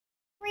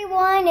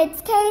everyone,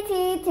 it's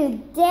Katie.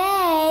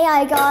 Today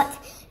I got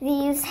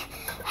these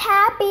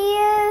happy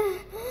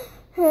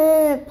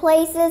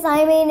places.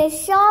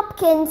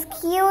 Shopkins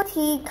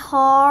cutie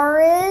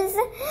cars.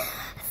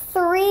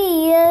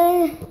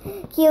 3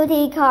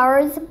 cutie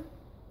cars.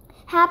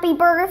 Happy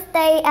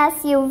birthday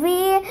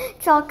SUV,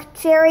 Choc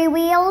cherry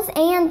wheels,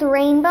 and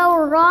rainbow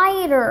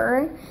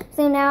rider.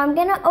 So now I'm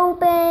gonna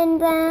open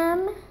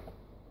them.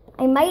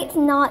 I might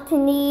not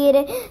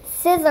need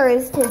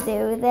scissors to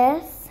do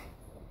this.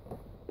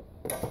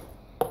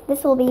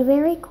 This will be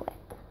very quick.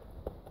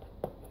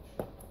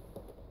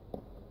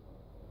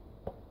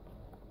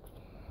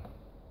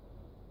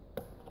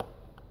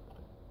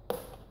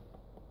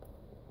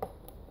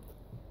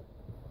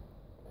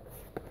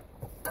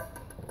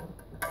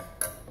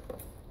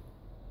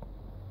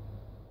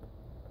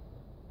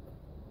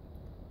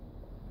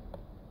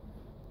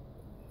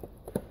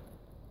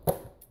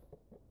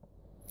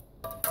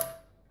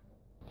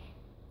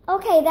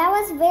 Okay, that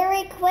was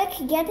very quick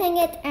getting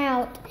it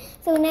out.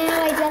 So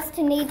now I just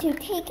need to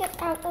take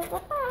it out of the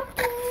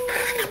package.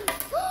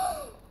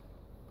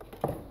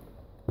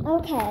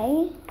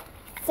 Okay,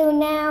 so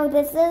now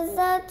this is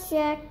a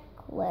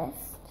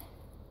checklist.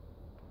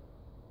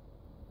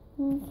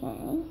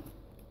 Okay.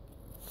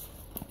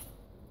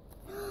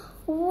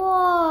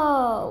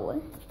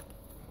 Whoa,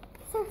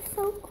 these are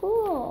so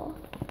cool.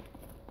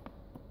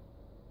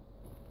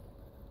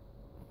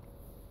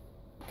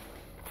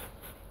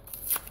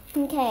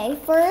 Okay,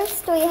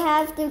 first we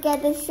have to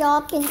get the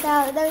Shopkins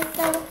out. They're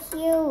so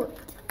cute.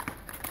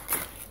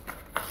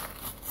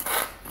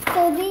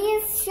 So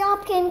these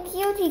Shopkins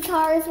cutie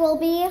cars will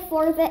be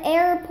for the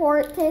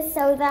airport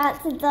so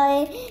that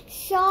the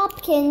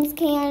Shopkins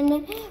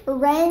can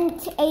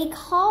rent a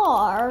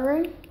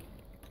car.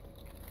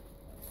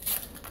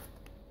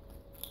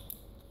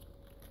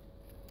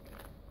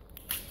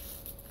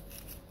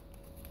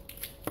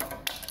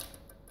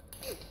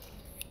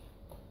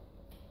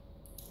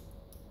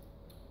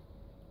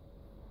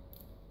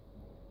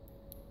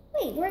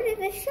 Wait, where did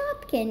the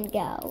Shopkin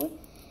go?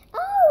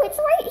 Oh, it's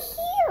right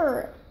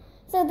here.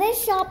 So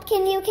this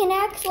Shopkin, you can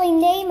actually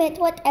name it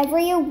whatever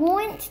you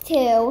want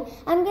to.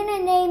 I'm gonna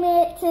name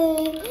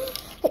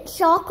it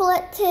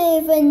chocolate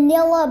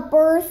vanilla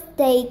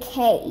birthday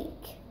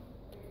cake.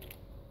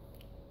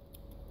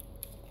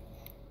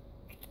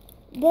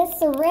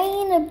 This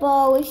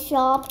rainbow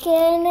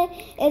Shopkin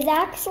is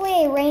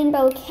actually a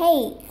rainbow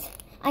cake.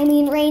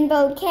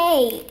 Rainbow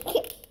cake.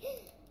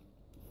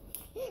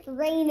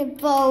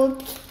 Rainbow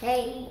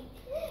cake.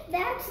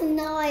 That's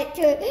not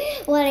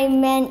what I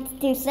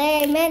meant to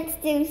say. I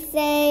meant to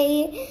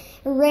say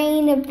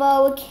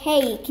rainbow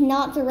cake,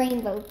 not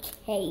rainbow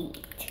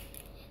cake.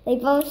 They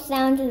both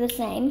sound the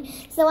same.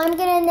 So I'm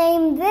gonna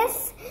name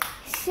this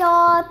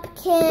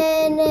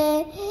Shopkin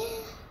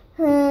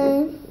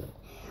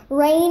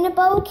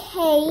rainbow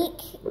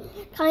cake.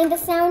 Kinda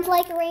sounds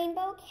like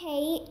rainbow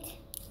cake.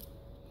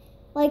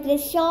 Like the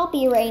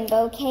Shoppy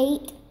rainbow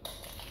cake.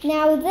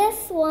 Now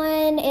this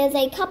one is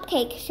a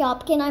cupcake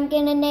Shopkin. I'm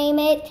gonna name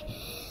it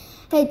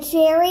a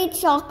cherry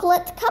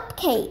chocolate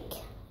cupcake.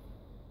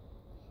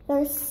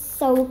 They're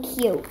so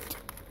cute.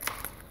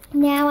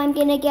 Now I'm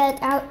gonna get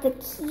out the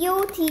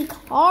cutie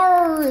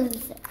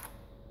cars.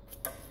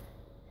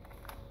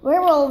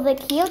 Where will the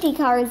cutie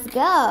cars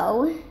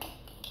go?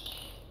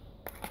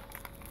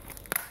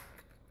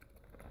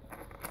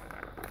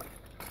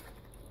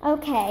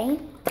 Okay.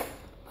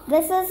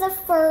 This is the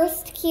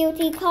first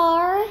cutie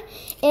car.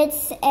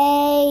 It's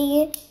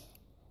a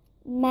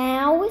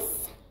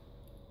mouse.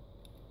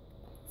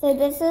 So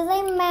this is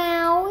a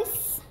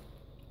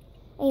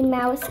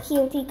mouse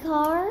cutie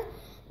car.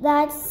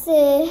 That's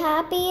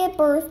happy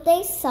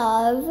birthday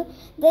SUV.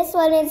 This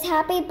one is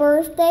happy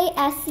birthday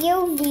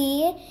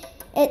SUV.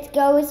 It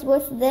goes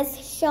with this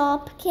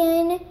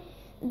Shopkin.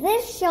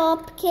 This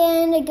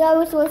Shopkin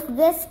goes with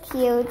this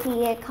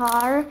cutie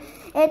car.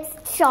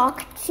 It's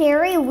Choc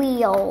cherry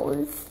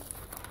wheels.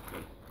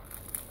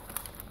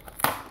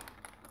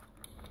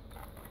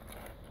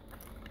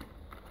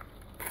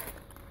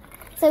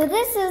 So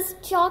this is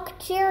Choc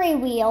cherry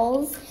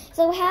wheels.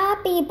 So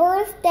happy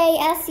birthday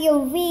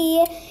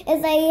SUV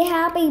is a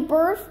happy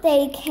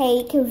birthday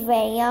cake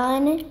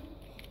van.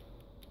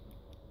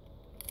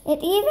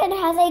 It even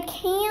has a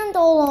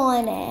candle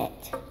on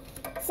it.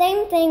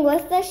 Same thing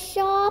with the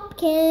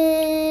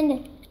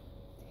Shopkin.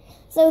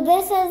 So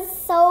this is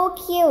so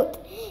cute.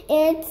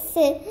 It's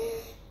a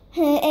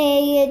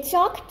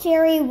Choc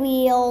cherry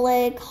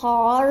wheel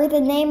car. The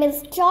name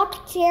is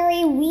Choc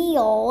cherry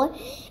wheel.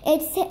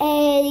 It's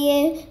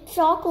a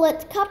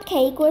chocolate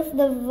cupcake with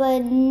the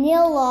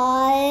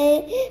vanilla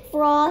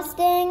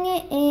frosting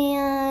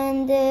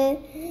and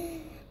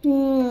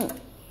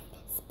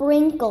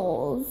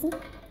sprinkles.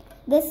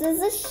 This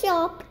is a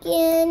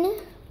Shopkin.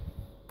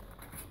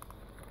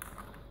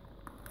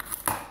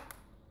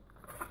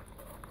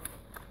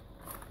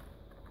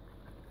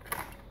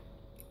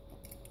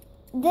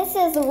 This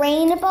is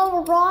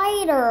Rainbow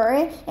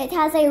Rider. It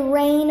has a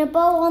rainbow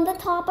on the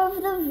top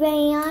of the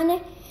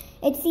van.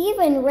 It's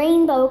even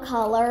rainbow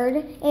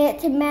colored.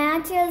 It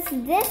matches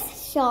this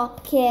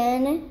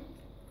Shopkin.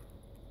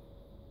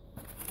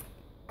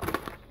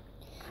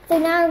 So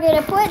now I'm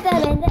gonna put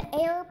them in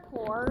the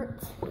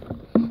airport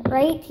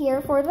right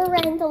here for the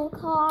rental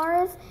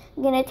cars.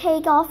 I'm gonna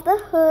take off the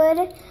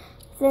hood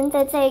since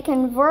it's a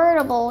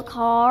convertible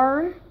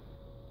car.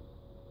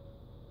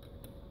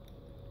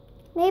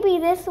 Maybe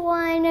this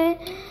one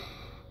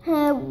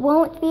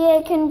won't be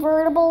a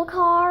convertible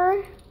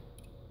car.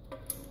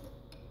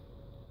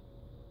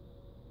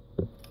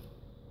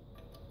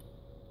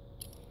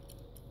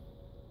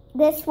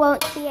 This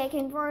won't be a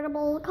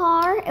convertible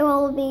car. It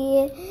will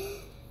be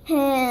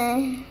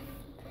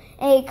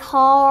a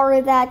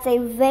car that's a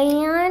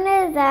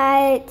van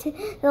that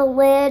the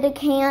lid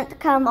can't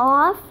come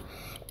off.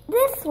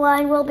 This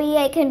one will be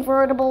a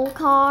convertible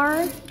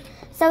car.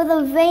 So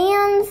the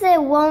vans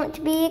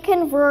won't be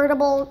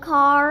convertible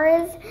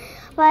cars,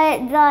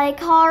 but the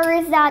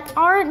cars that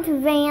aren't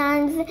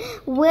vans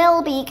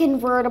will be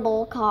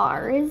convertible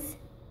cars.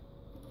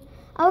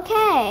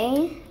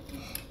 Okay.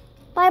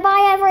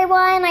 Bye-bye,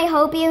 everyone. I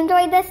hope you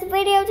enjoyed this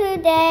video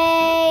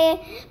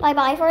today.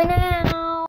 Bye-bye for now.